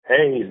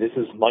Hey, this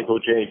is Michael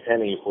J.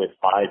 Penny with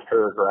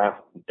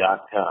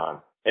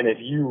 5paragraph.com. And if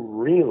you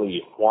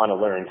really want to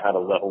learn how to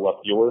level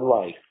up your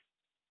life,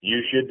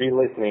 you should be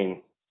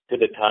listening to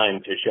the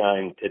Time to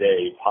Shine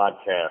Today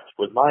podcast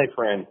with my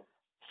friend,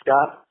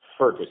 Scott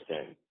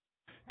Ferguson.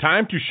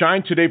 Time to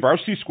Shine Today,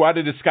 Varsity Squad.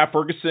 It is Scott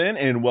Ferguson,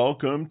 and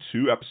welcome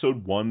to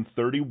episode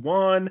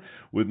 131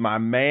 with my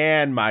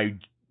man, my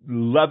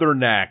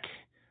leatherneck,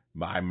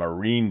 my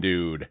Marine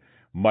dude,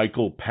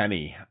 Michael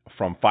Penny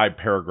from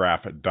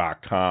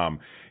 5paragraph.com.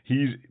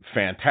 He's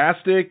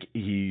fantastic.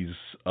 He's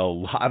a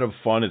lot of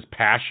fun. His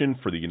passion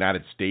for the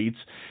United States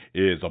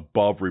is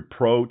above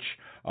reproach.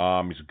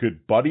 He's a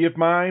good buddy of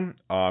mine.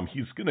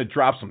 He's going to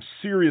drop some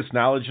serious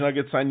knowledge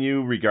nuggets on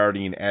you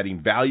regarding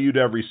adding value to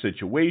every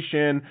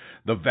situation,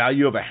 the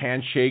value of a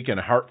handshake and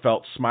a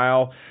heartfelt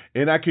smile,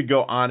 and I could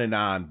go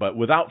on. But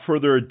without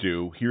further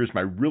ado, here's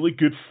my really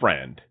good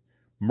friend,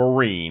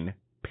 Marine,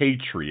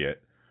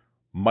 Patriot,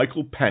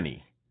 Michael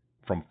Penny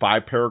from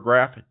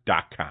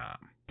 5paragraph.com.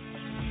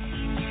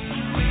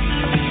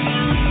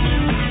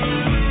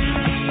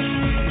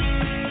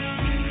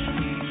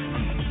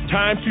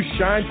 Time to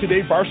Shine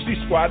Today, Varsity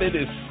Squad. It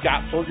is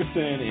Scott Ferguson,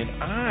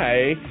 and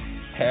I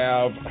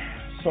have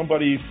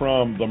somebody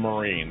from the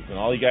Marines. And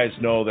all you guys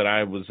know that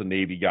I was a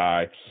Navy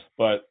guy,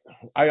 but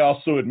I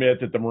also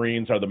admit that the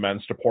Marines are the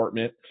men's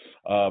department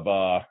of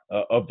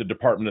the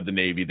Department of the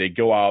Navy. They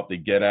go out, they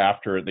get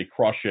after it, they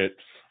crush it.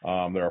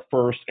 They're our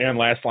first and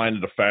last line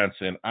of defense,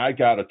 and I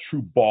got a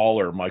true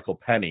baller, Michael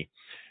Penny.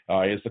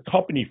 Is the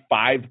company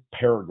 5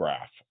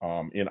 Paragraph.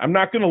 And I'm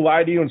not going to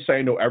lie to you and say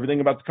I know everything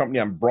about the company.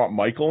 I brought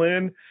Michael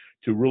in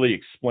to really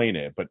explain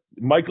it. But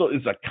Michael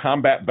is a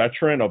combat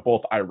veteran of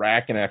both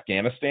Iraq and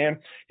Afghanistan.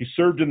 He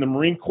served in the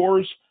Marine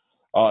Corps,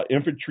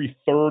 Infantry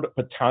 3rd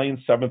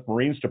Battalion, 7th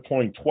Marines,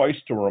 deploying twice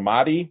to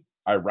Ramadi,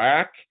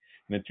 Iraq,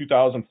 and in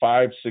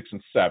 2005, 6,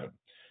 and 7.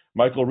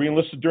 Michael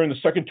re-enlisted during the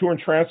second tour and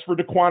transferred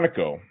to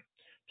Quantico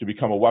to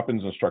become a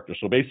weapons instructor.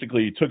 So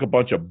basically, he took a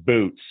bunch of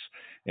boots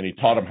and he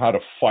taught them how to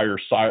fire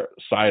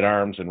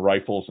sidearms and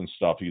rifles and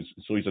stuff. He's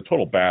a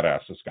total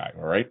badass, this guy,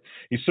 all right?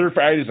 He's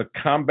certified as a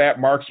combat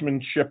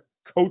marksmanship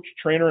coach,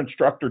 trainer,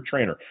 instructor,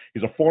 trainer.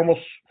 He's a formal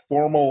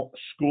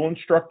school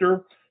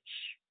instructor,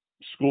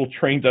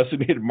 school-trained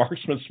designated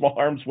marksman, small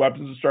arms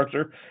weapons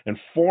instructor, and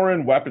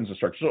foreign weapons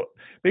instructor. So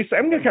basically,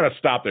 I'm going to kind of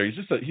stop there.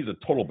 He's a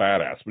total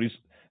badass, but he's,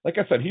 like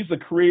I said, he's the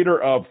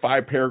creator of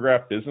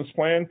 5-Paragraph Business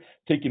Plan,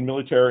 taking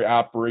military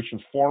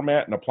operations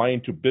format and applying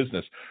to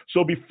business.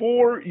 So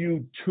before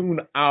you tune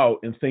out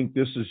and think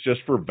this is just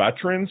for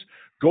veterans,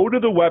 go to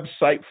the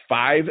website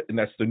 5, and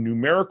that's the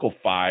numerical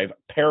 5,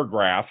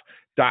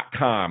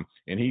 paragraph.com.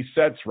 And he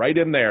sets right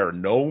in there,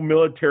 no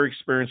military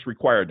experience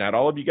required. Not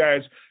all of you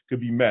guys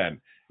could be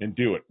men and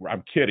do it.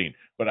 I'm kidding.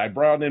 But I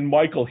brought in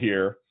Michael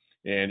here.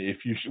 And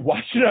if you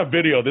watch that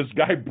video, this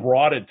guy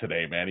brought it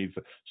today, man. He's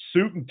a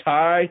suit and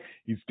tie.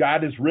 He's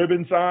got his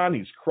ribbons on.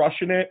 He's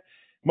crushing it.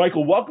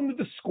 Michael, welcome to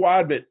the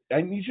squad, but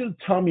I need you to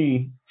tell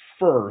me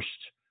first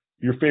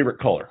your favorite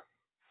color.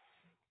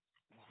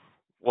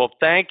 Well,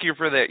 thank you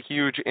for that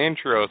huge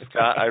intro,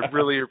 Scott. I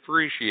really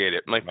appreciate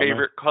it. My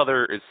favorite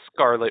color is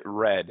scarlet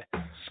red.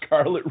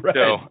 Scarlet red.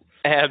 So,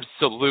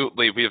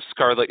 absolutely. We have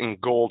scarlet and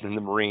gold in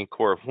the Marine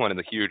Corps. One of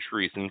the huge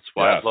reasons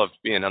why I love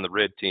being on the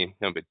red team.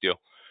 No big deal.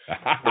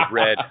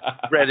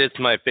 Red is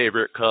my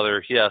favorite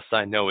color. Yes,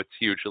 I know it's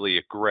hugely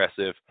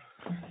aggressive.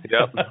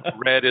 Yep,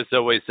 red is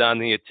always on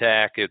the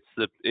attack. It's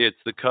the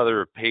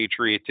color of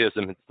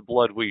patriotism. It's the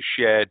blood we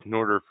shed in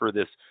order for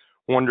this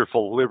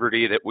wonderful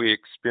liberty that we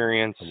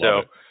experience.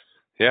 So,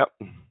 yep,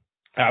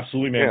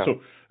 absolutely, man. Yeah.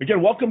 So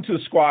again, welcome to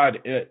the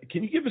squad.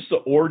 Can you give us the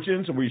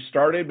origins of where you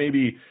started?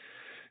 Maybe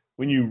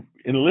when you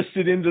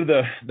enlisted into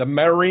the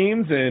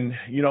Marines, and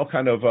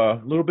kind of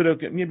a little bit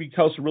of, maybe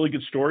tell us a really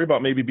good story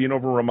about maybe being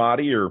over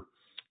Ramadi, or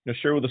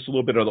share with us a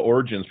little bit of the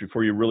origins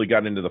before you really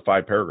got into the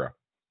 5-Paragraph.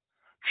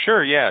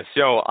 Sure, yeah.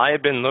 So I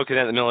had been looking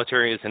at the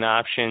military as an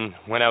option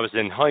when I was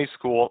in high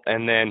school,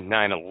 and then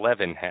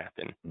 9/11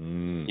 happened.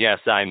 Yes,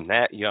 I'm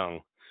that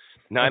young.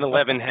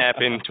 9/11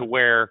 happened to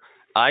where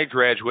I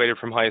graduated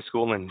from high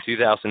school in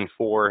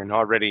 2004 and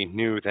already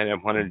knew that I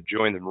wanted to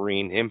join the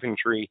Marine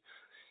Infantry.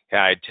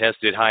 I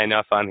tested high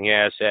enough on the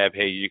ASAP.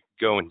 Hey, you can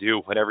go and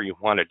do whatever you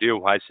want to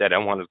do. I said I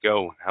wanted to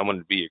go. I wanted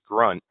to be a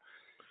grunt.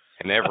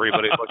 And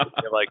everybody looked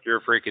at me like,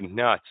 you're freaking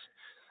nuts.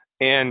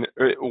 And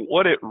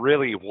what it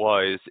really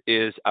was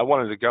is I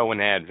wanted to go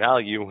and add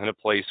value in a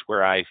place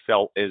where I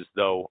felt as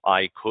though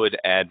I could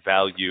add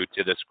value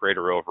to this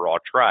greater overall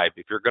tribe.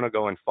 If you're going to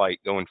go and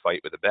fight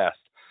with the best.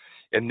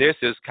 And this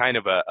is kind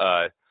of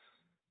a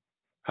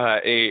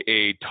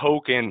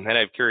token that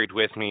I've carried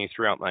with me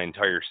throughout my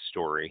entire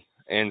story.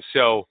 And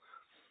so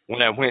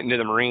when I went into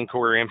the Marine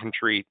Corps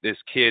Infantry, this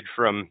kid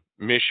from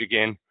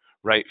Michigan,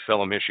 right,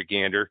 fellow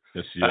Michigander.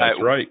 Yes, that's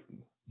right.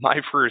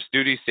 My first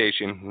duty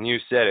station, and you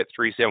said it,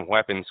 37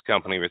 Weapons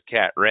Company with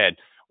Cat Red,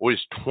 was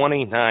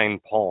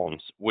 29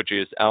 Palms, which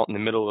is out in the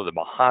middle of the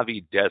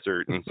Mojave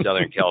Desert in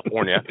Southern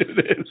California.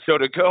 So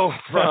to go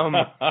from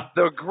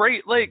the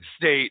Great Lakes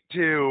state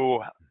to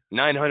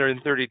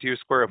 932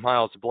 square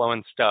miles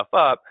blowing stuff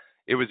up,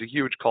 it was a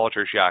huge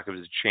culture shock. It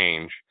was a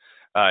change,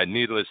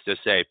 needless to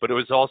say. But it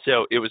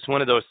was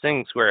one of those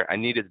things where I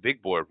needed the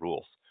big boy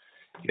rules.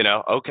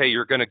 Okay,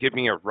 you're going to give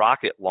me a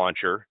rocket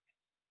launcher.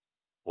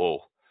 Whoa.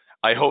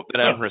 I hope that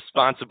I'm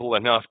responsible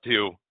enough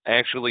to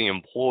actually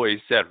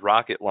employ said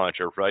rocket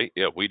launcher, right?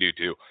 Yeah, we do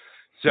too.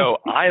 So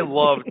I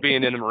loved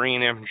being in the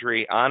Marine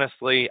infantry.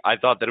 Honestly, I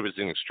thought that it was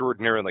an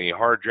extraordinarily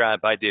hard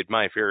job. I did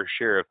my fair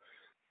share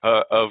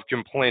of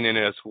complaining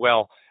as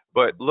well.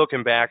 But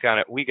looking back on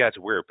it, we got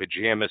to wear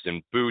pajamas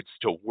and boots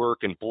to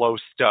work and blow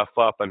stuff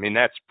up. I mean,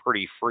 that's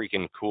pretty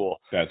freaking cool.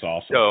 That's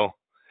awesome. So,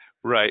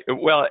 right.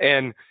 Well,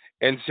 and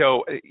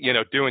so,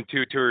 doing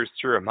 2 tours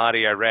through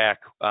Ramadi, Iraq,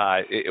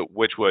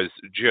 which was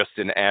just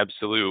an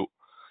absolute,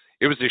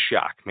 it was a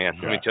shock, man.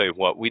 Let me tell you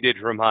what. We did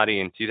Ramadi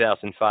in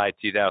 2005,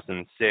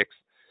 2006.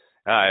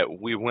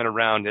 We went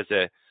around as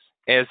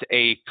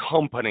a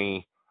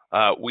company.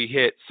 We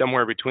hit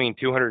somewhere between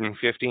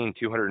 250 and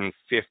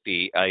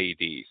 250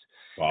 IEDs.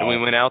 Wow. And we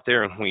went out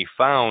there and we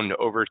found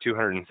over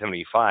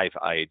 275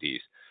 IEDs.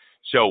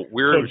 So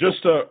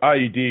just a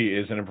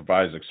IED is an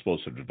improvised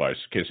explosive device.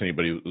 In case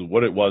anybody,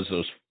 what it was,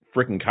 those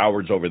freaking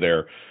cowards over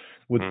there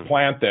would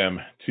plant them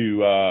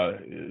to.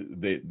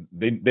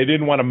 They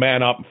didn't want to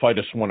man up and fight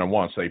us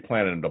one-on-one, so they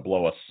planted them to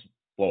blow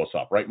us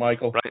up. Right,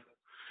 Michael? Right.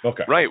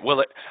 Okay. Right.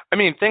 Well,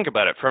 think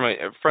about it from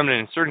an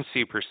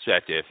insurgency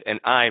perspective,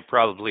 and I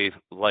probably,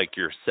 like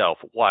yourself,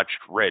 watched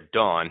Red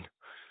Dawn.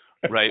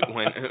 Right,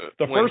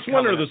 the first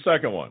one or the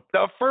second one?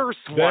 The first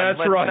one. That's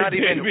right.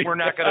 We're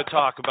not going to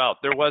talk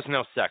about. There was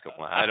no second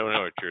one. I don't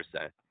know what you're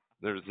saying.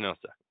 There was no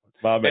second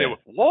one. Anyway,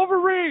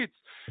 Wolverines.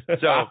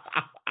 So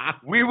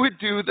we would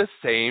do the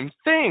same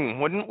thing,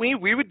 wouldn't we?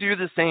 We would do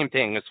the same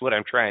thing. That's what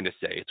I'm trying to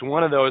say. It's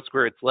one of those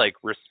where it's like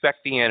respect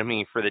the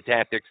enemy for the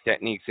tactics,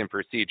 techniques, and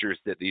procedures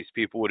that these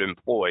people would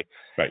employ.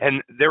 Right.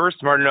 And they were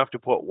smart enough to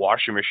put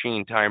washing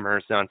machine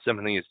timers on some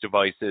of these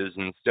devices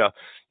and stuff,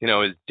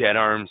 as dead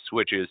arm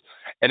switches.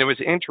 And it was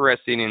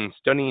interesting in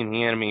studying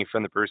the enemy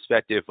from the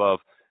perspective of,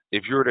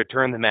 if you were to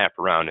turn the map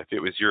around, if it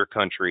was your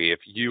country, if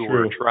you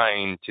were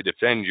trying to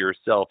defend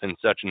yourself in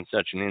such and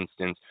such an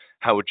instance,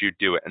 how would you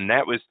do it? And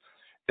that was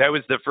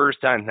the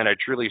first time that I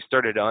truly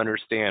started to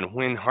understand,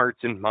 win hearts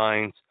and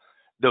minds,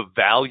 the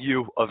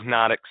value of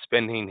not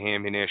expending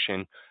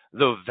ammunition,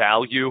 the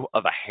value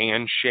of a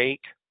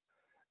handshake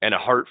and a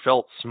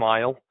heartfelt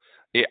smile.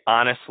 It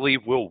honestly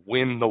will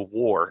win the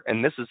war.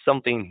 And this is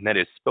something that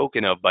is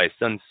spoken of by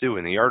Sun Tzu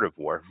in The Art of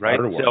War, right?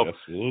 Art of War,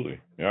 absolutely.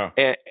 Yeah.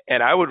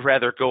 And I would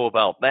rather go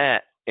about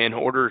that in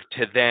order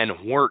to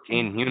then work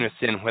in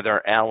unison with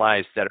our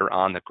allies that are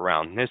on the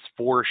ground. This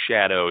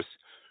foreshadows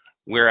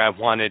where I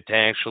wanted to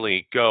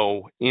actually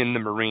go in the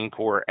Marine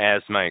Corps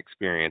as my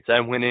experience. I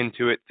went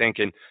into it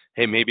thinking,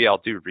 hey, maybe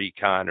I'll do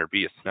recon or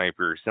be a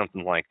sniper or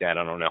something like that.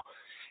 I don't know.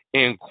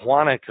 In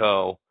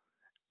Quantico,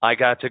 I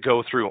got to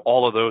go through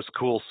all of those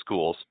cool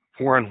schools: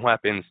 foreign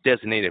weapons,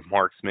 designated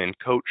marksman,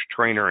 coach,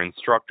 trainer,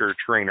 instructor,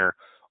 trainer,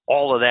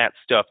 all of that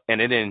stuff. And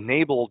it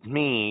enabled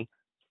me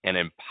and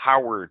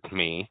empowered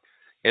me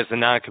as a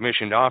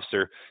non-commissioned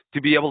officer to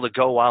be able to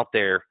go out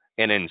there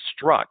and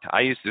instruct.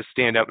 I used to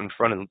stand up in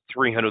front of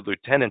 300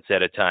 lieutenants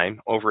at a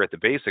time over at the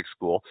basic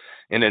school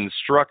and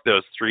instruct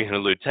those 300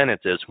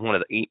 lieutenants as one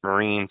of the 8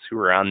 Marines who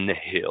were on the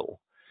hill.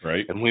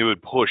 Right. And we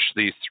would push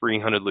these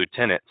 300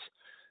 lieutenants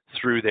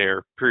through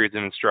their periods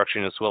of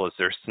instruction as well as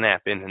their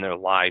snap-in and their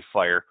live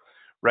fire,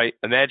 right?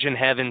 Imagine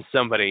having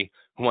somebody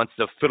who wants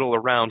to fiddle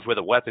around with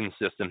a weapon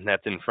system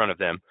that's in front of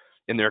them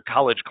in their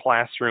college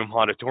classroom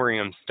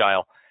auditorium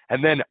style,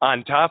 and then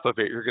on top of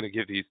it, you're going to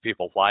give these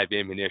people live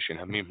ammunition.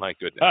 I mean, my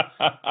goodness.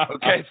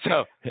 Okay,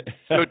 so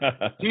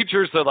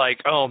teachers are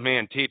like, oh,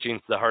 man,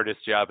 teaching's the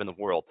hardest job in the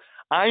world.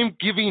 I'm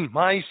giving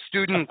my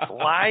students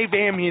live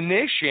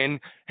ammunition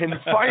and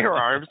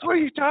firearms. What are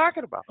you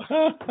talking about?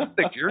 I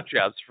think your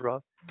job's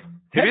rough.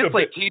 It is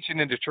like teaching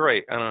in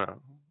Detroit. I don't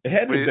know. It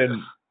had to have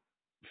been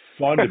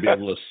fun to be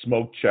able to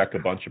smoke check a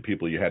bunch of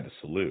people you had to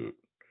salute.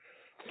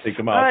 Take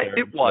them out there.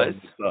 It was.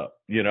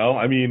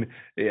 I mean,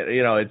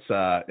 it's.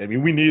 I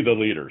mean, we need the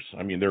leaders.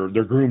 I mean, they're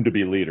groomed to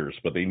be leaders,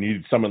 but they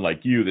need someone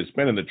like you that's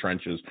been in the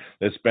trenches,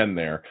 that's been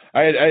there.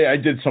 I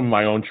did some of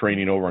my own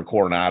training over in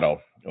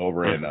Coronado,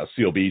 over in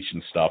Seal Beach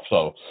and stuff.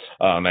 So,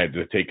 and I had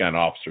to take on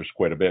officers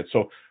quite a bit.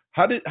 So,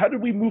 how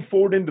did we move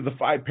forward into the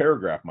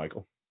 5-paragraph,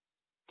 Michael?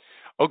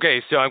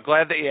 Okay, so I'm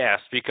glad that you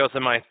asked, because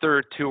on my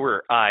third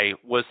tour, I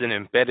was an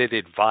embedded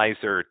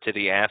advisor to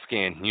the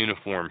Afghan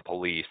Uniform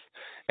Police,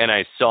 and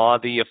I saw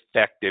the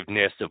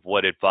effectiveness of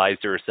what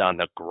advisors on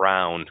the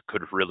ground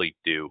could really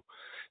do.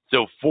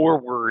 So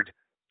forward,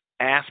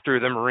 after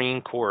the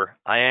Marine Corps,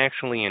 I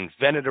actually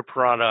invented a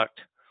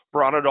product,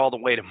 brought it all the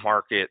way to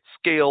market,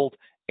 scaled,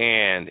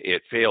 and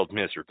it failed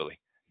miserably,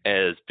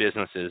 as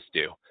businesses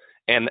do.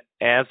 And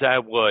as I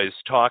was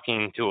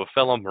talking to a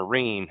fellow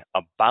Marine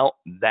about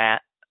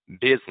that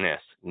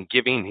business and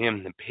giving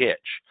him the pitch,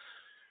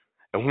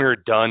 and we were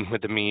done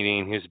with the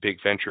meeting. He was a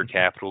big venture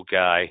capital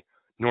guy,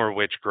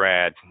 Norwich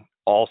grad,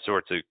 all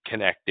sorts of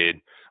connected.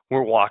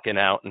 we're walking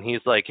out, and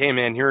he's like, hey,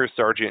 man, you're a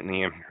sergeant in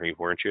the infantry,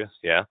 weren't you?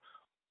 Yeah.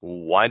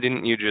 Why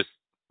didn't you just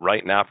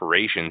write an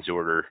operations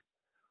order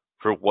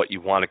for what you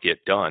want to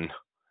get done?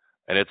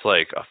 And it's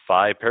like a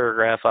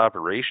 5-paragraph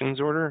operations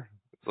order?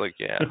 It's like,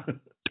 yeah.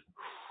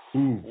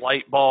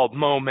 Light bulb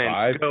moment.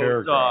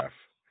 5-paragraph.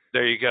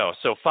 There you go.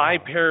 So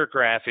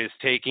 5-paragraph is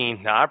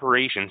taking the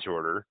operations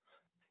order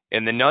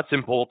and the nuts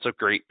and bolts of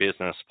great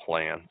business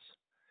plans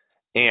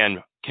and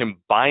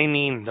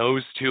combining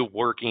those two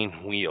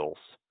working wheels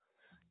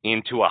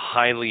into a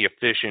highly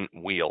efficient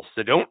wheel.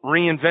 So don't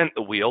reinvent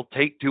the wheel.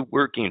 Take 2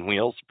 working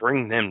wheels,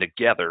 bring them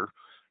together,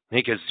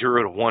 make a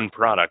 0-to-1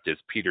 product, as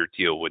Peter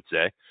Thiel would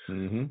say.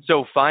 Mm-hmm.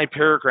 So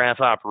 5-paragraph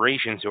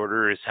operations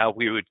order is how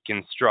we would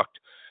construct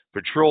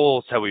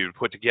patrols, how we would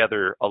put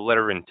together a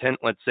letter of intent,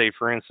 let's say,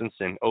 for instance,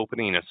 in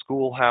opening a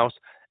schoolhouse.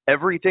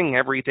 Everything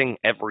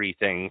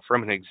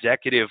from an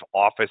executive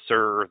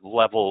officer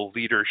level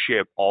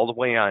leadership all the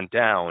way on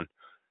down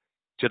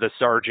to the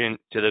sergeant,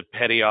 to the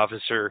petty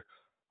officer,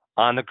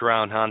 on the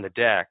ground, on the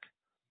deck,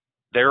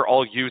 they're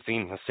all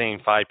using the same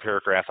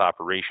 5-paragraph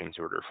operations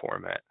order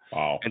format.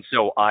 Wow. And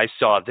so I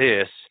saw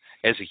this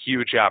as a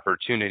huge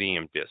opportunity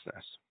in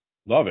business.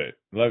 Love it.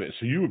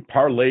 So you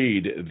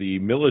parlayed the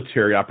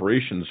military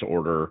operations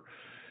order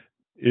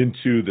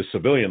into the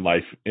civilian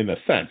life in a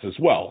sense as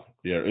well.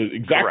 Yeah,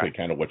 exactly. Correct.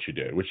 Kind of what you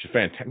did, which is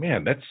fantastic.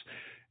 Man,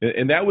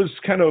 that was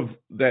kind of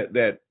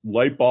that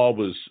light bulb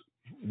was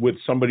with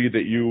somebody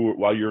that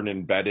while you're an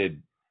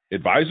embedded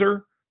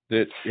advisor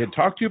that had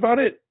talked to you about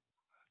it?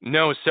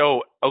 No.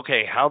 So,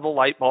 okay, how the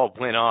light bulb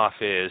went off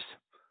is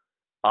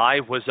I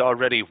was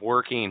already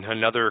working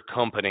another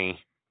company.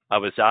 I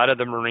was out of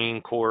the Marine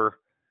Corps.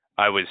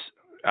 I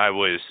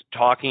was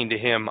talking to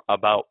him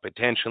about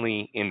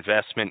potentially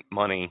investment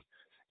money,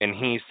 and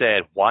he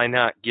said, why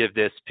not give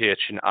this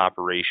pitch an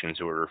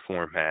operations order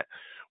format?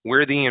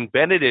 Where the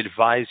embedded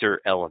advisor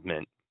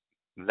element,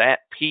 that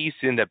piece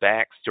in the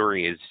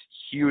backstory is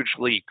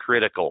hugely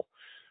critical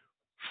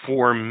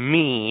for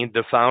me,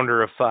 the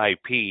founder of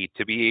 5P,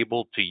 to be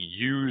able to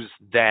use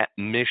that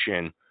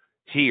mission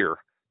here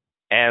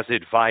as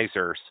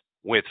advisors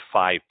with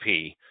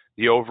 5P,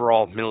 the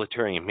overall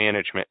military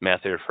management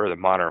method for the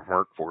modern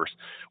workforce.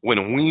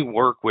 When we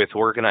work with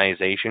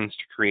organizations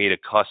to create a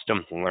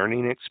custom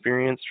learning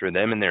experience for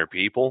them and their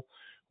people,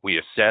 we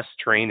assess,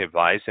 train,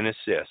 advise, and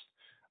assist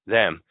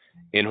them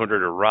in order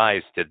to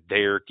rise to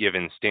their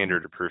given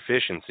standard of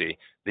proficiency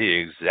the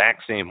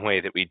exact same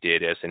way that we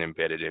did as an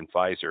embedded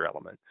advisor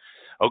element.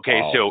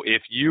 Okay, wow. So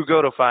if you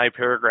go to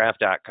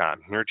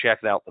 5paragraph.com, you're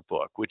checking out the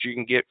book, which you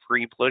can get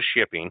free plus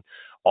shipping.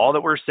 All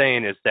that we're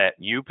saying is that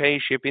you pay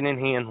shipping and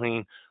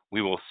handling.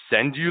 We will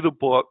send you the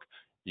book.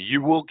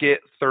 You will get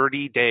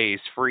 30 days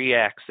free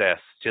access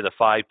to the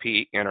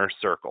 5P Inner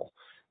Circle.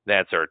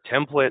 That's our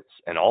templates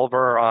and all of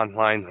our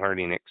online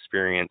learning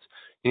experience.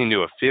 You can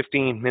do a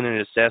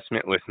 15-minute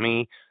assessment with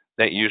me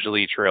that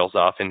usually trails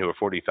off into a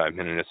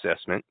 45-minute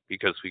assessment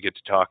because we get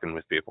to talking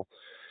with people.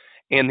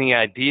 And the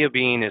idea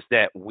being is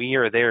that we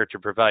are there to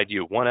provide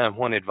you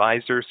one-on-one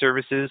advisor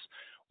services.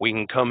 We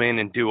can come in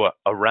and do a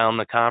around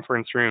the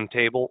conference room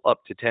table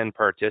up to 10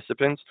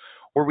 participants,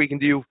 or we can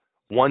do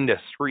 1 to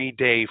 3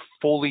 day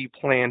fully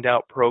planned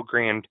out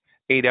programmed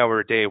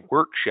 8-hour-a-day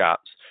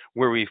workshops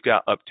where we've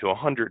got up to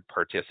 100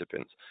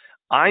 participants.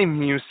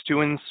 I'm used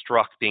to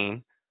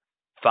instructing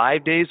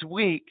 5 days a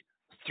week,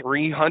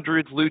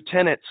 300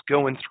 lieutenants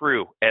going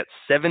through at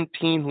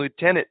 17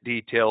 lieutenant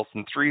details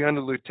and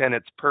 300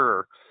 lieutenants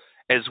per,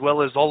 as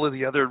well as all of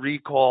the other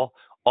recall,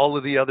 all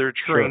of the other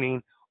training,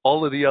 sure,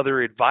 all of the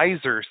other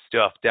advisor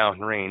stuff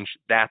downrange.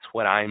 That's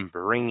what I'm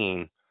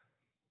bringing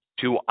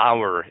to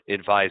our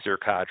advisor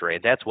cadre.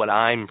 That's what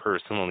I'm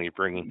personally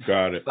bringing.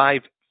 Got it.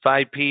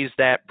 5P's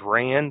that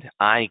brand.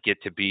 I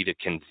get to be the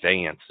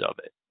conveyance of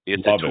it.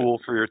 It's a tool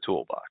for your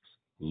toolbox.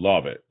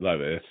 Love it.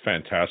 It's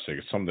fantastic.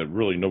 It's something that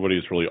really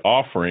nobody's really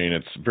offering.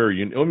 It's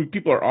very,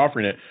 people are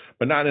offering it,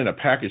 but not in a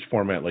package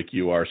format like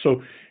you are.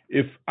 So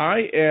if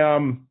I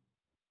am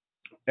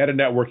at a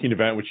networking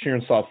event, which here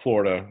in South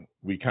Florida,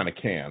 we kind of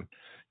can,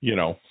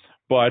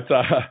 but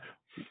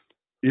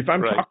if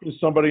I'm talking to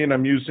somebody and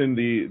I'm using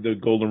the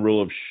golden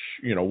rule of,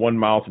 one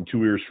mouth and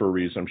 2 ears for a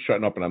reason, I'm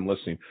shutting up and I'm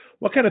listening.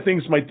 What kind of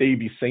things might they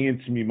be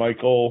saying to me,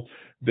 Michael,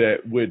 that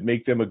would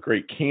make them a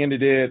great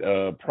candidate,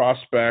 a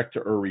prospect,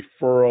 or a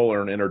referral,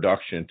 or an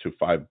introduction to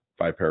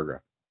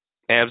 5-paragraph?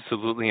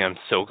 Absolutely. I'm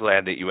so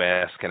glad that you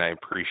ask, and I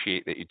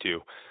appreciate that you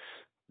do.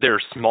 There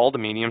are small to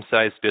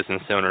medium-sized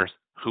business owners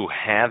who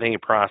have a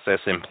process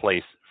in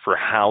place for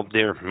how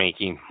they're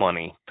making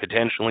money,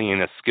 potentially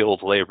in a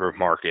skilled labor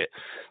market.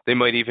 They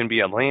might even be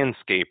a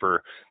landscaper.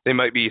 They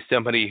might be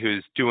somebody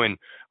who's doing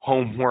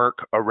homework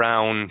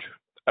around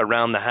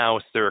the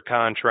house. They're a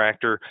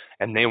contractor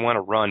and they want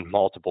to run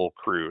multiple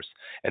crews,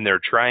 and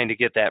they're trying to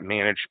get that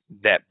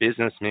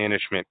business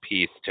management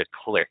piece to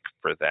click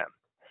for them.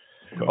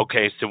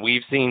 Okay, so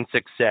we've seen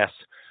success.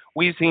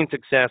 We've seen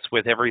success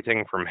with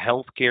everything from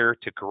healthcare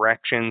to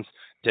corrections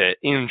to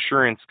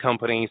insurance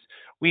companies.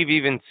 We've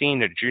even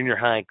seen a junior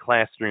high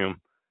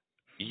classroom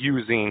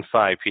using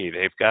 5P.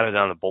 They've got it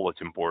on the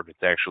bulletin board.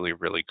 It's actually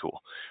really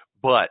cool.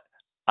 But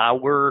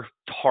our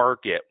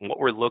target, what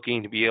we're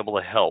looking to be able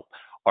to help,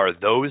 are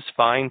those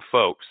fine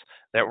folks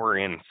that were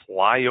in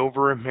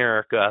Flyover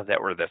America,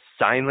 that were the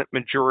silent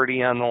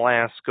majority on the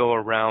last go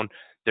around.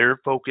 They're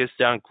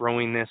focused on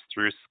growing this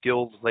through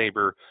skilled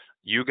labor.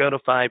 You go to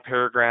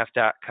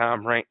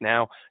 5paragraph.com right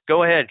now.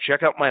 Go ahead,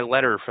 check out my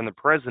letter from the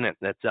president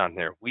that's on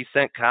there. We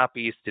sent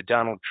copies to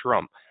Donald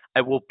Trump.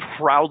 I will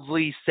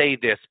proudly say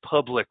this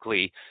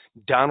publicly.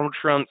 Donald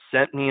Trump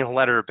sent me a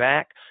letter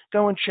back.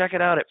 Go and check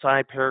it out at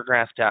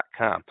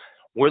 5paragraph.com.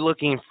 We're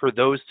looking for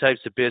those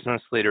types of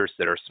business leaders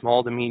that are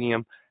small to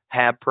medium,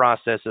 have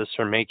processes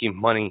for making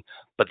money,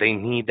 but they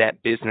need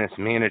that business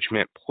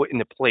management put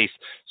into place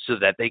so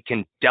that they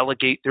can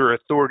delegate their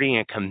authority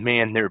and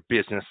command their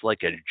business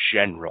like a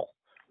general.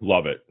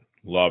 Love it.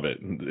 Love it.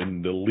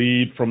 And the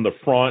lead from the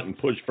front and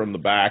push from the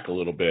back a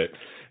little bit.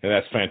 And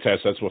that's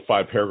fantastic. That's what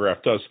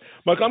 5paragraph does.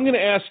 Mike, I'm going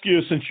to ask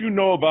you, since you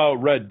know about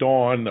Red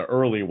Dawn, the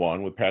early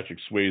one with Patrick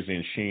Swayze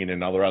and Sheen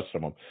and all the rest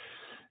of them.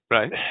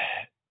 Right.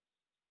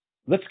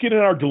 Let's get in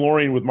our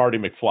DeLorean with Marty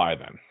McFly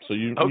then. So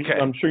okay.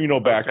 I'm sure you know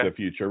Back to the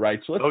Future, right?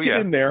 So let's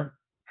get in there.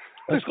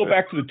 Let's go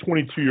back to the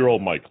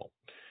 22-year-old Michael.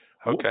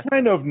 Okay. What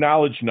kind of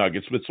knowledge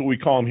nuggets, that's what we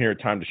call them here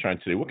at Time to Shine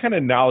today, what kind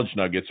of knowledge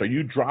nuggets are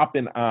you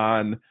dropping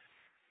on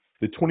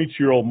the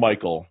 22-year-old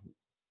Michael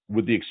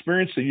with the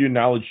experience that you,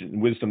 knowledge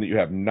and wisdom that you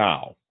have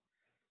now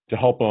to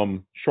help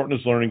him shorten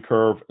his learning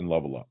curve and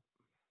level up?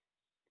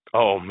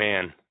 Oh,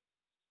 man.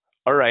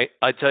 All right.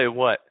 I tell you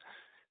what.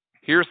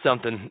 Here's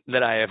something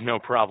that I have no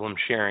problem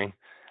sharing.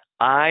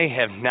 I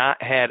have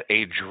not had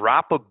a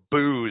drop of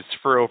booze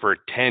for over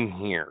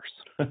 10 years.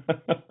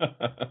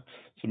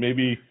 So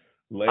maybe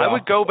I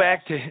would go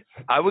back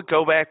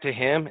to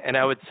him and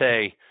I would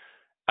say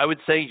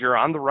you're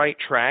on the right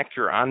track.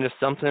 You're onto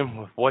something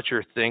with what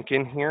you're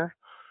thinking here.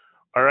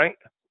 All right.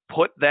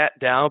 Put that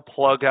down,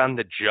 plug on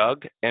the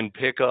jug, and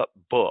pick up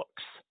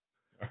books.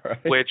 All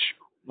right.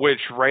 Which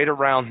right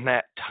around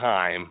that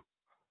time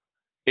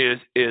is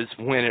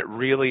when it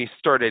really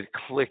started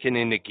clicking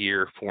into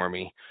gear for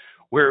me,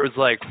 where it was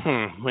like,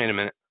 wait a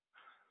minute.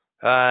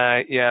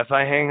 Yeah, if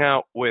I hang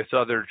out with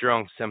other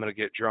drunks, I'm going to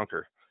get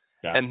drunker.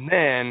 Yeah. And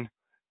then,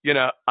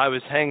 I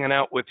was hanging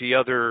out with the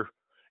other,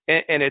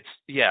 and it's,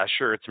 yeah,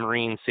 sure, it's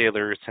Marine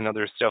sailors and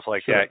other stuff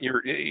like Sure. that.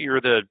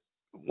 You're the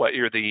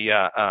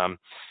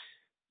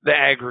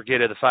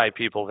aggregate of the 5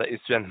 people that you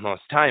spend the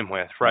most time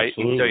with, right?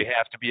 Absolutely. And so you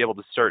have to be able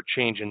to start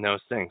changing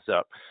those things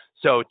up.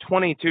 So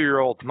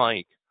 22-year-old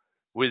Mike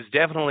was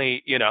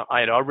definitely, I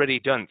had already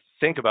done,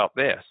 think about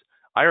this.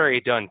 I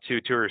already done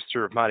 2 tours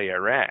through Ramadi,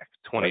 Iraq,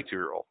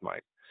 22-year-old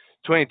Mike.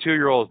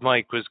 22-year-old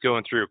Mike was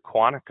going through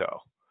Quantico.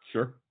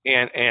 Sure.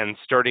 And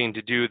starting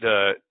to do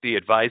the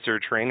advisor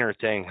trainer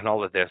thing and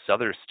all of this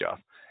other stuff.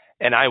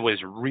 And I was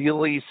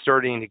really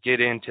starting to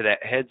get into that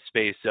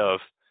headspace of,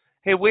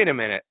 hey, wait a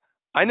minute.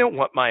 I know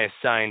what my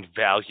assigned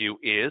value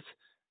is,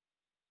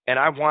 and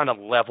I want to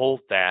level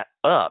that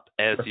up,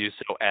 as you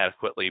so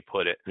adequately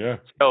put it. Yeah.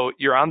 So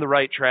you're on the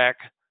right track.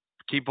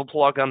 Keep a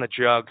plug on the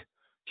jug.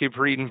 Keep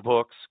reading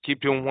books.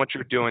 Keep doing what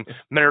you're doing.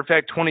 Matter of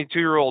fact,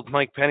 22-year-old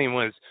Mike Penny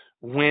was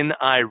when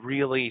I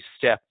really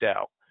stepped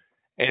out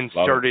and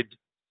started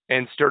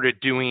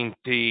doing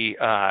the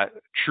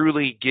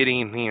truly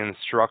getting the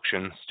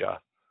instruction stuff.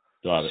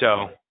 Got it.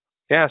 So,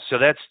 yeah, so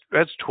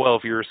that's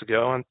 12 years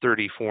ago. I'm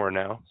 34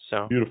 now.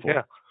 So beautiful.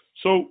 Yeah.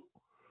 So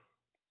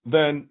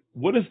then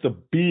what is the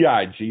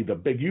BIG, the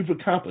big, you've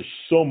accomplished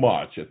so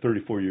much at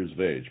 34 years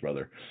of age,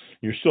 brother.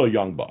 You're still a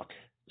young buck.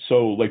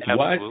 So like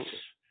Absolutely. What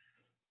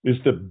is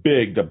the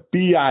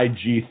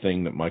BIG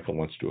thing that Michael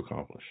wants to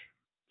accomplish?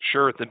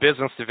 Sure. The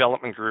Business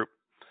Development Group.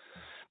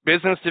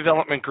 Business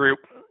Development Group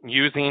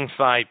using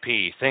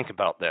 5P. Think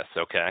about this,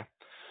 okay?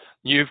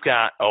 You've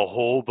got a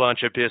whole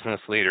bunch of business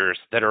leaders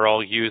that are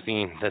all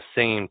using the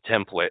same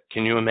template.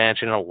 Can you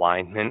imagine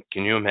alignment?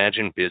 Can you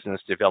imagine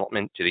business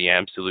development to the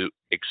absolute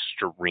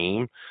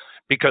extreme?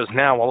 Because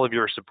now all of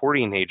your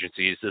supporting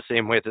agencies, the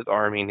same way that the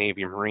Army,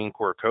 Navy, Marine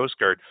Corps, Coast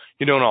Guard,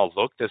 you don't all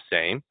look the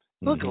same.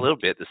 You look a little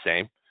bit the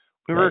same.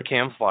 We wear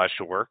camouflage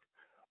to work,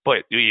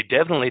 but you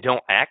definitely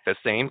don't act the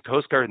same.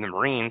 Coast Guard and the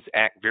Marines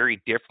act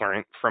very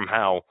different from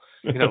how,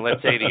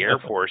 let's say the Air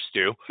Force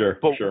do. Sure,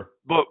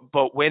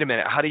 But wait a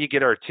minute. How do you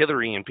get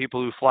artillery and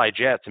people who fly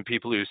jets and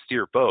people who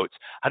steer boats?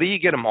 How do you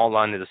get them all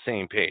onto the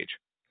same page?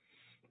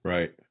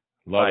 Right.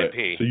 Love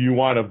 5P. it. So you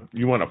want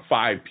to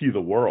 5P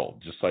the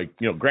world, just like,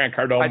 Grant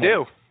Cardone. I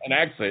do. An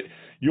exit.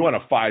 You want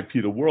to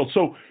 5P the world.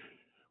 So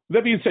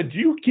that being said, do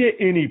you get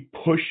any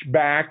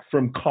pushback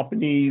from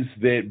companies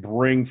that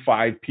bring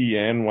 5P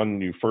in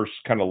when you first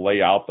kind of lay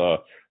out the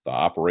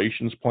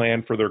operations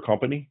plan for their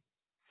company?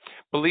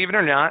 Believe it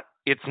or not,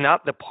 it's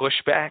not the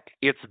pushback.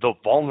 It's the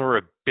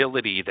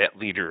vulnerability that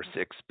leaders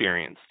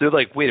experience. They're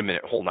like, wait a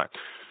minute, hold on.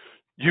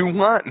 You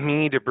want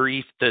me to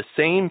brief the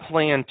same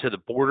plan to the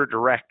board of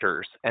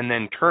directors and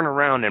then turn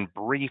around and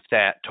brief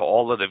that to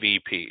all of the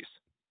VPs?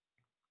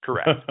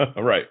 Correct.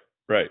 Right.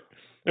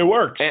 It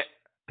works.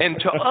 And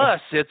to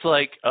us, it's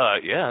like,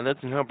 yeah, that's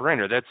a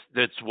no-brainer.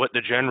 That's what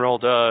the general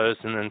does,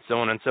 and then so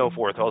on and so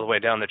forth, all the way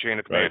down the chain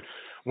of command. Right.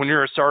 When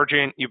you're a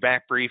sergeant, you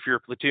back brief your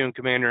platoon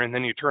commander, and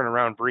then you turn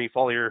around brief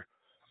all your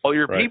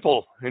right.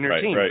 people in your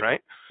team,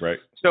 right? Right.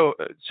 So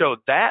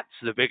that's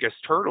the biggest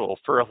hurdle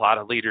for a lot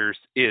of leaders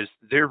is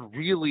they're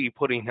really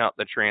putting out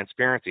the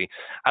transparency.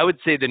 I would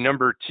say the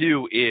number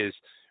 2 is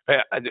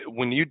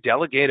when you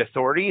delegate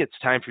authority, it's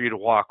time for you to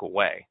walk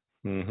away.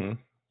 Mm-hmm.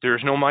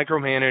 There's no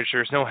micromanage.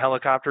 There's no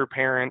helicopter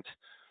parent.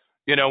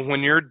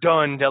 When you're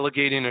done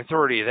delegating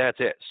authority, that's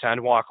it. It's time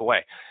to walk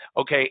away.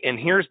 Okay, and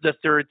here's the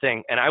third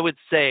thing, and I would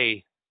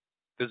say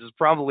this is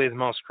probably the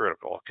most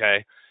critical,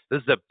 okay?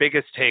 This is the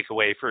biggest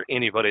takeaway for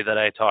anybody that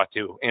I talk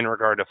to in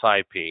regard to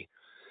 5P.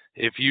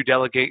 If you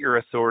delegate your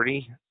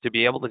authority to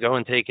be able to go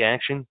and take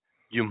action,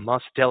 you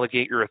must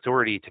delegate your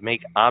authority to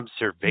make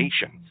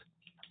observations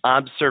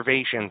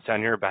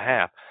on your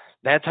behalf.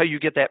 That's how you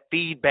get that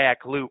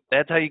feedback loop.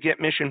 That's how you get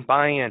mission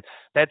buy-in.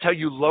 That's how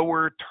you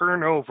lower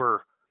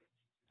turnover,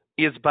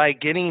 is by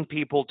getting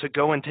people to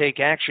go and take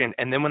action.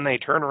 And then when they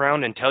turn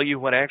around and tell you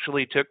what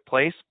actually took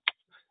place,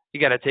 you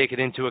got to take it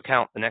into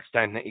account the next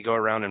time that you go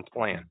around and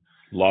plan.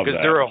 Love that.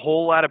 Because there are a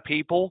whole lot of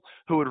people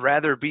who would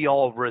rather be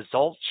all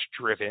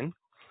results-driven.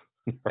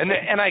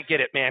 And I get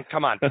it, man.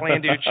 Come on.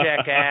 Plan, do,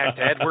 check, act,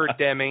 Edward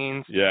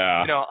Demings.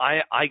 Yeah.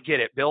 I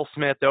get it. Bill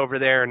Smith over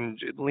there and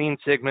Lean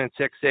Sigma and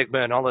Six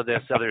Sigma and all of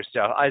this other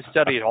stuff. I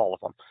studied all of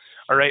them.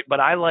 All right.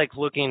 But I like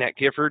looking at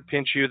Gifford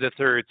Pinchot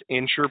III's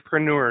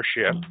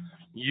entrepreneurship.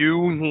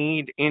 You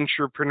need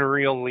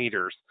entrepreneurial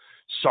leaders,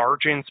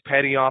 sergeants,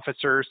 petty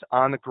officers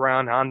on the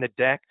ground, on the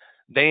deck.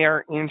 They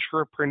are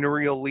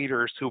entrepreneurial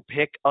leaders who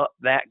pick up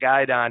that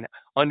guidon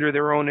under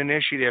their own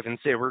initiative and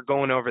say, we're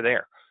going over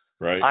there.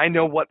 Right. I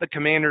know what the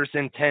commander's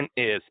intent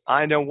is.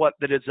 I know what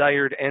the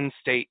desired end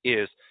state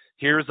is.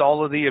 Here's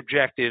all of the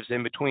objectives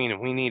in between, and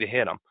we need to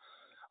hit them.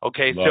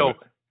 Okay, Love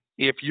it.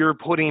 If you're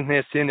putting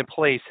this into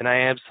place, and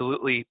I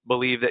absolutely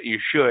believe that you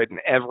should, and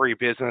every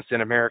business in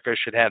America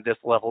should have this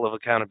level of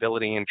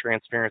accountability and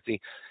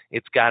transparency,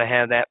 it's got to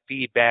have that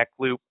feedback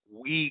loop.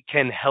 We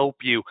can help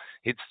you.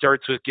 It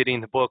starts with getting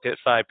the book at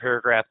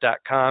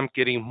 5paragraph.com,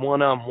 getting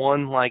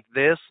one-on-one like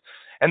this.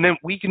 And then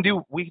we can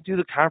do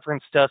the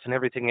conference stuff and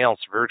everything else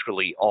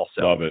virtually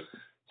also. Love it.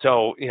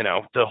 So,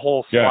 the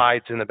whole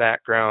slides in the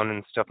background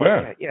and stuff like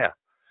that. Yeah.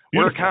 Beautiful.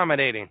 We're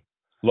accommodating.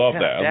 Love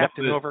that. Adapt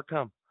and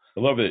overcome. I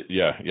love it.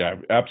 Yeah,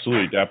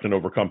 absolutely. Adapt and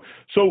overcome.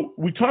 So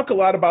we talk a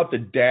lot about the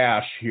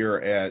dash here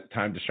at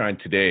Time to Shine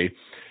today.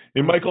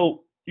 And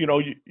Michael,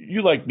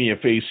 you like me have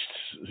faced,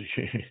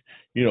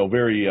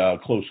 very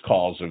close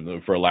calls,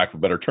 for lack of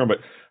a better term. But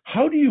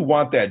how do you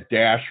want that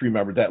dash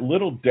remembered, that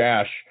little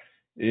dash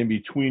in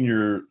between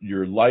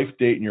your life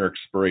date and your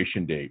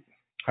expiration date?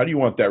 How do you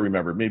want that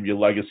remembered? Maybe a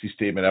legacy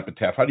statement,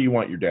 epitaph. How do you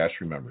want your dash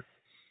remembered?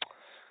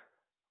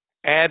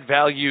 Add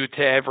value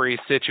to every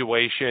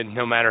situation,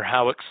 no matter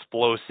how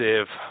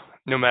explosive,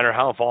 no matter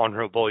how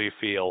vulnerable you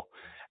feel.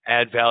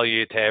 Add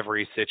value to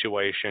every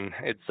situation.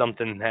 It's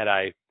something that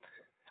I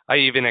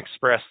even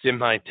expressed in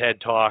my TED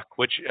Talk,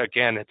 which,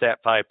 again, it's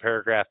at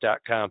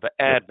 5paragraph.com, but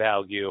add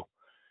value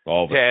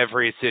to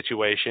every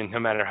situation, no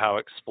matter how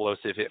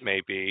explosive it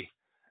may be.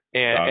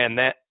 And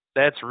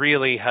that's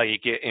really how you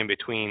get in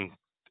between,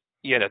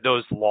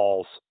 those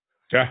lulls.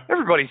 Yeah.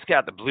 Everybody's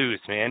got the blues,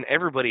 man.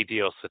 Everybody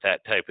deals with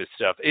that type of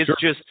stuff. It's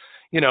just,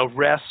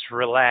 rest,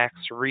 relax,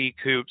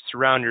 recoup,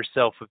 surround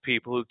yourself with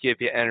people who give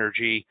you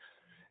energy.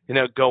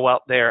 Go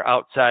out there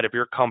outside of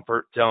your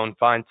comfort zone,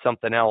 find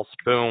something else.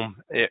 Boom,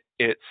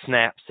 it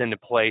snaps into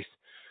place.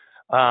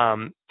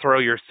 Throw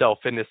yourself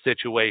into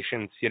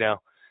situations,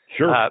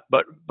 Sure.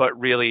 But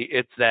really,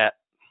 it's that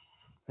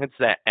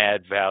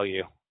add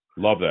value.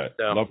 Love that.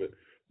 So, love it.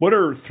 What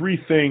are 3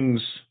 things,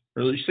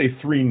 or let's say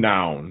 3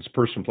 nouns,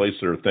 person, place,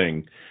 or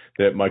thing,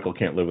 that Michael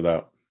can't live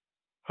without?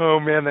 Oh,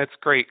 man, that's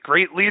great.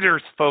 Great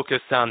leaders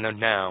focus on the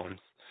nouns.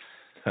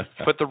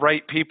 Put the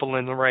right people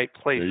in the right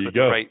place with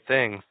the right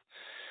things.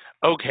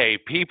 Okay,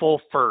 people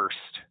first.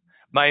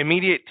 My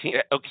immediate team.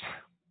 Okay,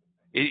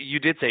 you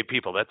did say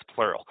people. That's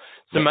plural.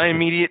 So my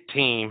immediate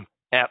team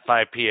at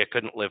 5P I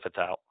couldn't live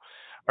without.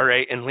 All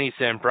right, and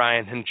Lisa and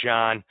Brian and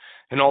John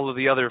and all of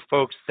the other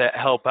folks that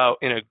help out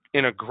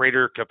in a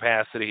greater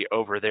capacity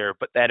over there.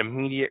 But that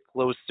immediate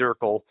close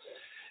circle,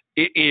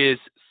 it is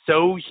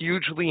so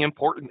hugely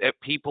important that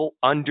people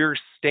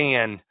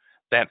understand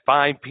that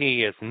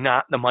 5P is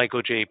not the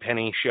Michael J.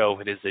 Penny show.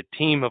 It is a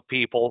team of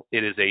people.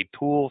 It is a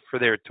tool for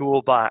their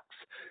toolbox,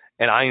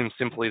 and I am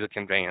simply the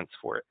conveyance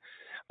for it.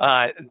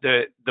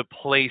 The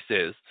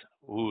places.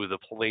 Ooh, the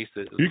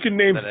places. You can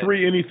name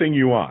 3 anything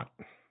you want.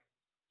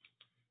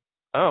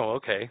 Oh,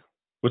 okay.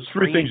 What's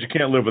 3 things you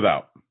can't live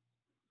without?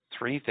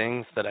 3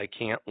 things that I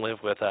can't live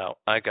without.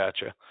 I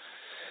gotcha.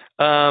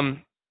 Oh,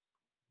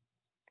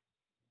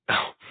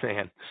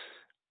 man.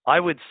 I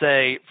would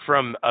say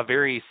from a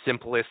very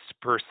simplest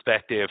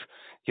perspective,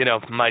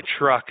 my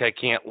truck I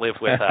can't live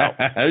without.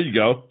 There you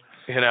go.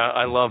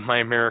 I love my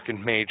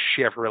American-made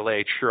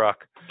Chevrolet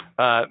truck.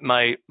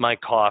 My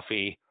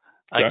coffee,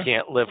 I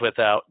can't live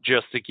without,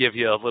 just to give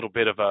you a little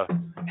bit of a,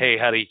 hey,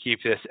 how do you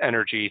keep this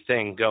energy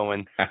thing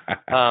going?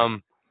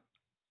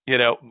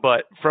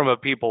 But from a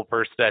people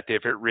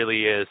perspective, it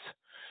really is,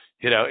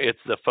 it's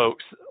the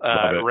folks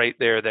right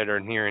there that are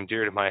near and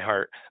dear to my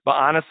heart. But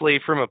honestly,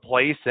 from a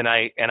place, and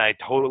I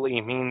totally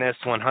mean this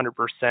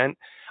 100%,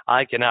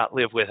 I cannot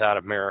live without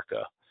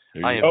America.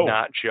 I am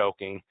not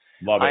joking.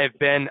 Love it.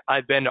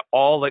 I've been to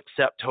all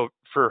except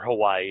for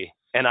Hawaii,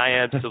 and I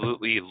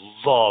absolutely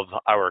love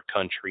our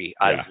country.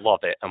 I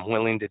love it. I'm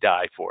willing to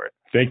die for it.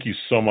 Thank you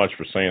so much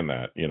for saying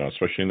that,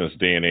 especially in this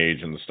day and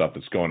age and the stuff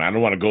that's going on. I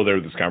don't want to go there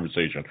with this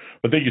conversation,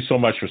 but thank you so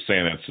much for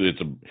saying that.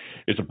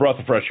 It's a breath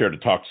of fresh air to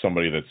talk to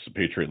somebody that's a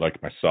patriot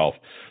like myself.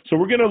 So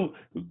we're going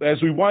to,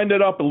 as we wind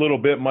it up a little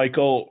bit,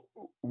 Michael,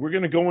 we're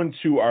going to go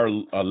into our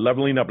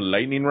leveling up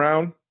lightning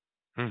round.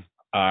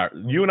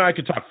 You and I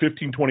could talk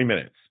 15, 20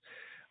 minutes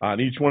on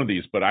each one of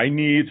these, but I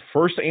need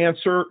first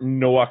answer,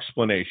 no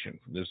explanation.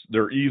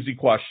 They're easy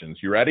questions.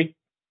 You ready?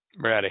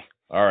 Ready.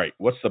 All right.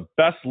 What's the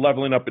best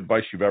leveling up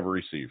advice you've ever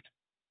received?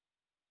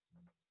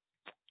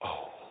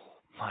 Oh,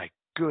 my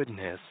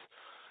goodness.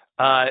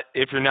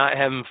 If you're not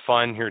having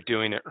fun, you're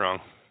doing it wrong.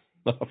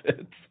 Love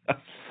it.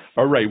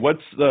 All right.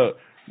 What's the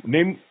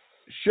name?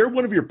 Share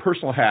one of your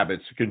personal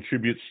habits that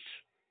contributes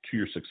to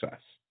your success.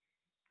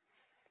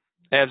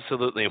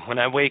 Absolutely. When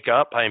I wake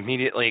up, I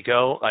immediately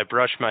go, I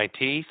brush my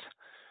teeth,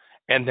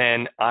 and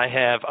then I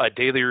have a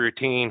daily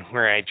routine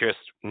where I just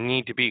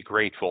need to be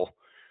grateful.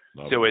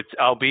 So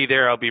I'll be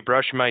there, I'll be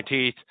brushing my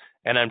teeth,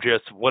 and I'm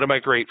just, what am I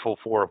grateful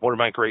for? What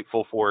am I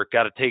grateful for?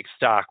 Got to take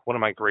stock. What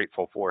am I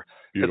grateful for?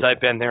 Because I've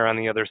been there on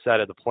the other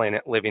side of the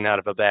planet, living out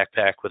of a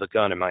backpack with a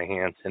gun in my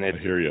hands. And I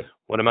hear you.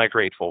 What am I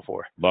grateful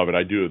for? Love it.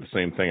 I do the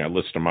same thing. I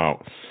list them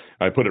out.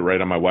 I put it right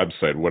on my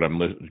website, what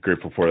I'm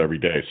grateful for every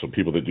day. So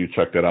people that do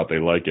check that out, they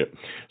like it.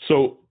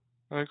 So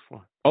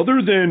excellent.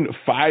 Other than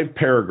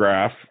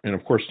 5-paragraph, and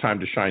of course,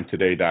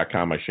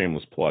 timetoshinetoday.com, my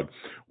shameless plug,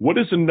 what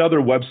is another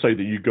website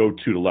that you go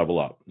to level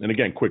up? And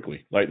again,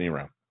 quickly, lightning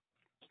round.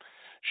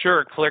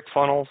 Sure,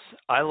 ClickFunnels.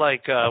 I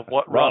like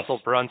what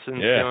Russell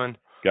Brunson's doing.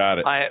 Got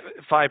it.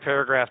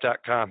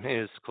 5paragraph.com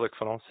is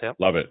ClickFunnels. Yep.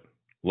 Love it.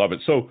 Love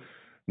it. So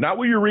not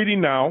what you're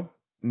reading now,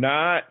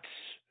 not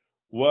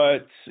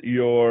what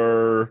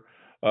your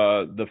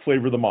the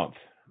flavor of the month.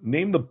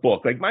 Name the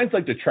book. Like mine's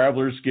like The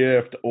Traveler's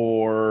Gift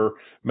or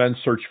Men's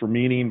Search for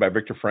Meaning by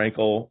Viktor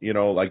Frankl.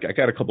 Like I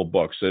got a couple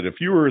books that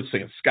if you were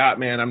saying, Scott,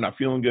 man, I'm not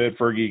feeling good,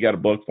 Fergie, you got a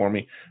book for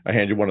me, I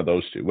hand you one of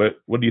those two. What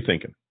are you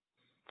thinking?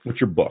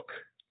 What's your book?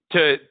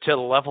 To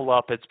level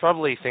up, it's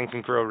probably Think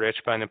and Grow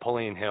Rich by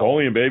Napoleon Hill.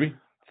 Napoleon, baby.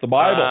 It's the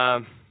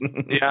Bible.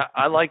 Yeah,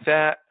 I like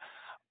that.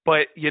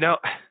 But,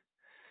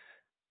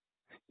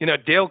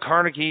 Dale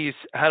Carnegie's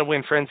How to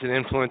Win Friends and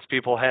Influence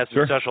People has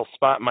a special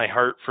spot in my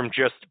heart from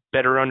just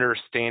better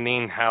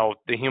understanding how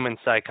the human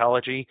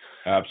psychology.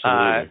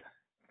 Absolutely.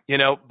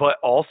 But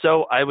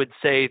also I would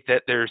say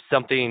that there's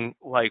something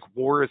like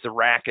War is a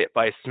Racket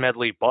by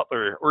Smedley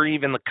Butler or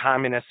even the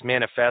Communist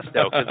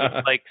Manifesto. Because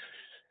it's like,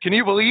 can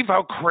you believe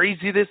how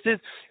crazy this is?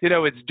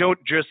 It's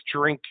don't just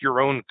drink your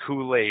own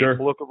Kool-Aid. Sure.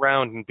 Look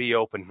around and be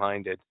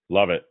open-minded.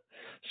 Love it.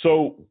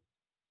 So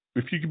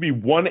if you could be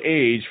one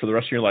age for the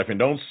rest of your life, and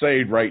don't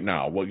say right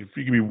now, well, if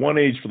you could be one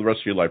age for the rest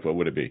of your life, what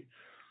would it be?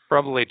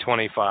 Probably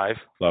 25.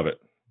 Love it.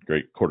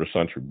 Great. Quarter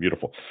century.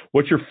 Beautiful.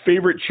 What's your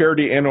favorite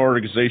charity and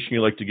organization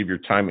you like to give your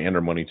time and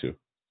or money to?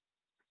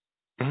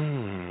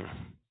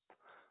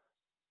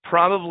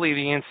 Probably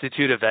the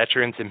Institute of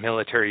Veterans and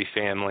Military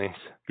Families.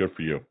 Good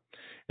for you.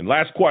 And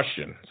last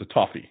question. It's a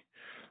toughie.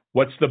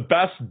 What's the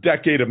best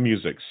decade of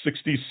music?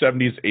 60s,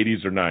 70s,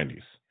 80s, or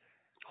 90s?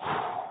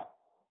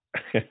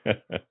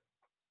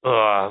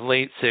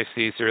 Late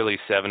 60s, early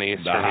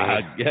 70s.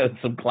 Yeah,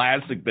 some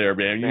classic there,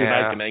 man. You and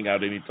I can hang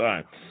out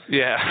anytime.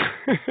 Yeah.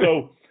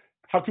 So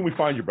how can we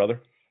find you, brother?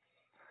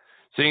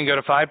 So you can go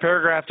to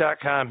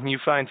 5paragraph.com. You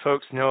find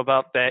folks know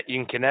about that. You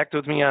can connect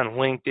with me on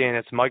LinkedIn.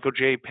 It's Michael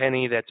J.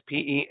 Penny. That's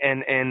Penney.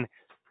 Everybody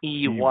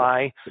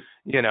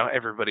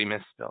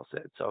misspells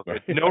it. It's all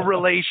good. No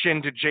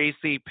relation to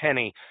J.C.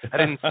 Penney. I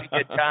didn't see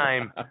the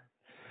time.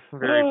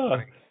 Very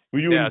funny.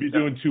 Well, you wouldn't be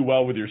doing too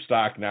well with your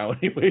stock now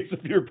anyways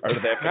if you're part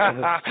of that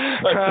family.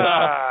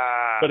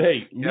 But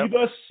hey, leave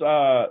us,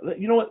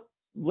 you know what?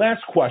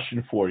 Last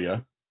question for you.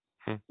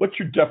 What's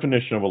your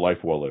definition of a life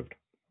well lived?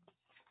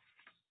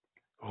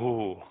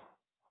 Ooh.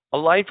 A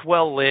life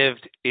well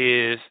lived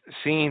is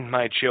seeing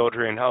my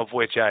children, of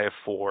which I have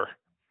 4.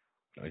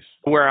 Nice.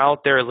 Who are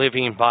out there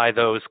living by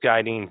those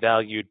guiding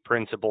valued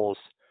principles,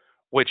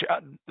 which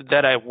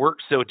that I work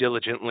so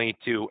diligently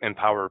to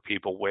empower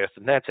people with,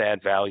 and that's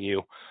add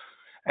value.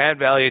 Add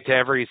value to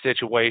every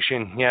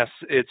situation. Yes,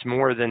 it's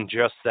more than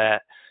just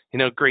that.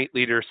 Great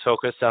leaders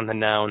focus on the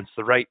nouns,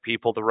 the right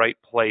people, the right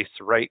place,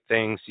 the right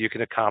things. You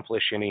can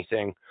accomplish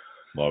anything.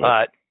 Love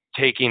it.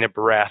 Taking a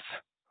breath.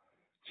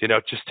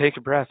 Just take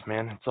a breath,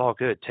 man. It's all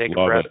good. Take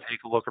a breath.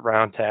 Take a look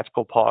around.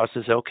 Tactical pause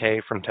is okay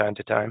from time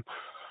to time.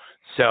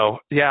 So,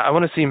 I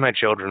want to see my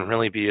children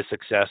really be a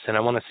success, and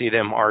I want to see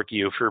them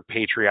argue for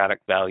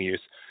patriotic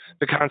values.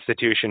 the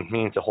Constitution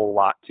means a whole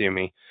lot to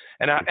me.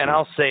 And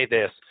I'll say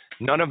this.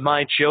 None of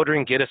my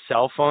children get a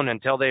cell phone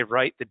until they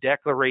write the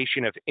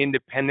Declaration of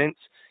Independence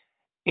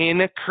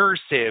in a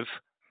cursive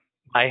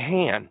by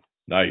hand.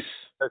 Nice.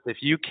 Because if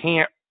you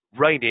can't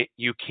write it,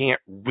 you can't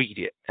read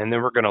it. And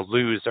then we're going to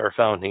lose our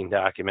founding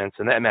documents.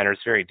 And that matters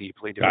very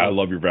deeply to me. I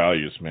love your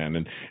values,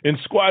 man. And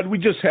Squad, we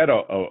just had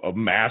a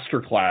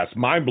master class,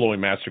 mind-blowing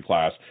master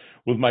class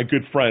with my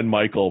good friend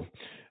Michael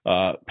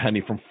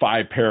Penny from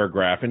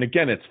 5Paragraph. And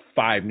again, it's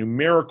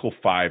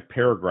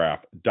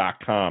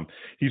 5paragraph.com.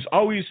 He's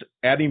always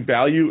adding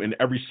value in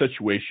every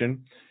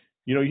situation.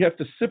 You know, you have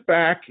to sit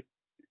back,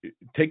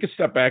 take a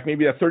step back,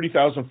 maybe a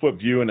 30,000-foot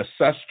view, and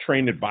assess,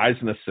 train, advise,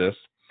 and assist.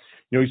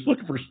 You know, he's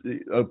looking for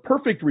a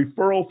perfect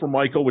referral for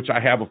Michael, which I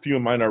have a few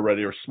of mine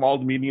already, or small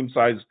to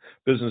medium-sized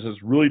businesses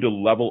really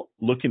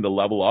looking to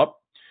level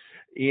up.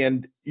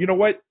 And you know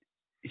what?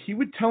 He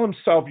would tell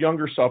himself,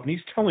 younger self, and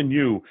he's telling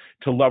you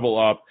to level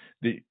up.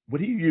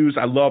 What he used,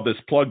 I love this,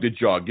 plug the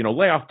jug. You know,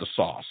 lay off the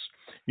sauce.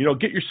 You know,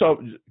 keep yourself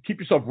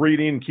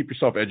reading, keep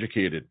yourself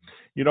educated.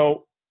 You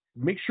know,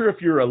 make sure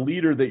if you're a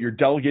leader that you're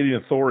delegating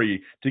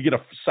authority to get a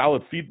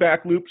solid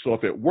feedback loop. So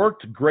if it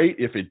worked, great.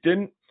 If it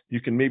didn't, you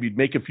can maybe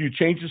make a few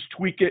changes,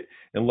 tweak it,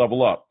 and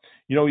level up.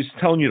 You know, he's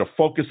telling you to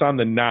focus on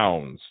the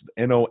nouns,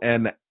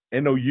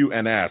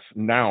 N-O-U-N-S,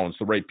 nouns,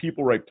 the right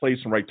people, right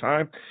place, and right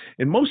time.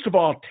 And most of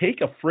all,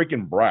 take a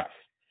friggin' breath.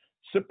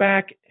 Sit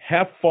back,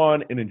 have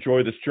fun, and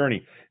enjoy this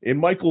journey. And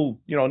Michael,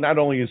 you know, not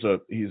only is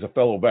he's a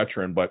fellow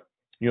veteran, but,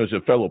 you know, he's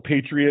a fellow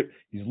patriot.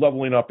 He's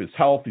leveling up his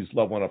health. He's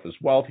leveling up his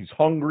wealth. He's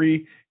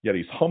hungry, yet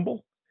he's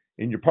humble.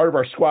 And you're part of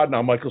our squad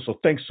now, Michael, so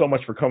thanks so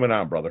much for coming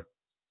on, brother.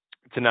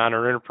 It's an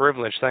honor and a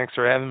privilege. Thanks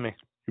for having me.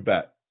 You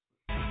bet.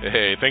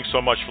 Hey, thanks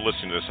so much for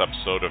listening to this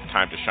episode of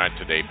Time to Shine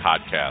Today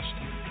podcast,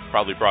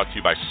 proudly brought to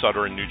you by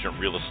Sutter & Nugent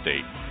Real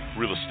Estate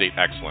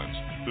Excellence,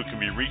 who can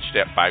be reached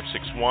at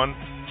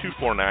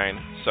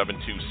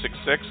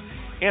 561-249-7266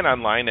 and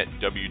online at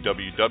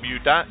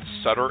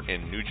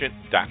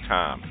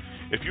www.sutterandnugent.com.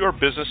 If you're a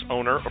business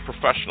owner or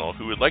professional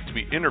who would like to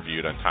be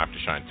interviewed on Time to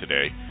Shine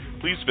Today,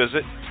 please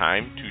visit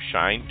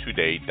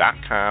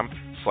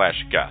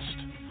timetoshinetoday.com/guest.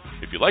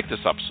 If you like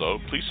this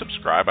episode, please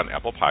subscribe on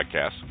Apple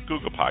Podcasts,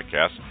 Google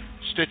Podcasts,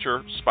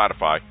 Stitcher,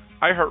 Spotify,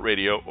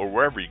 iHeartRadio, or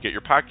wherever you get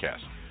your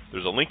podcasts.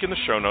 There's a link in the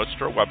show notes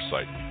to our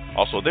website.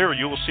 Also there,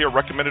 you will see our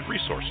recommended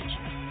resources.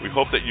 We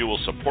hope that you will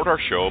support our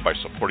show by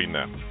supporting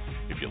them.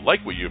 If you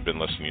like what you've been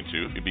listening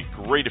to, it'd be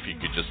great if you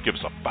could just give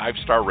us a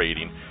 5-star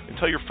rating and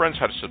tell your friends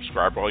how to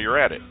subscribe while you're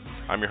at it.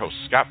 I'm your host,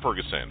 Scott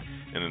Ferguson,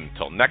 and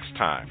until next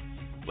time,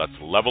 let's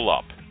level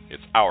up.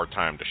 It's our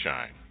time to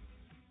shine.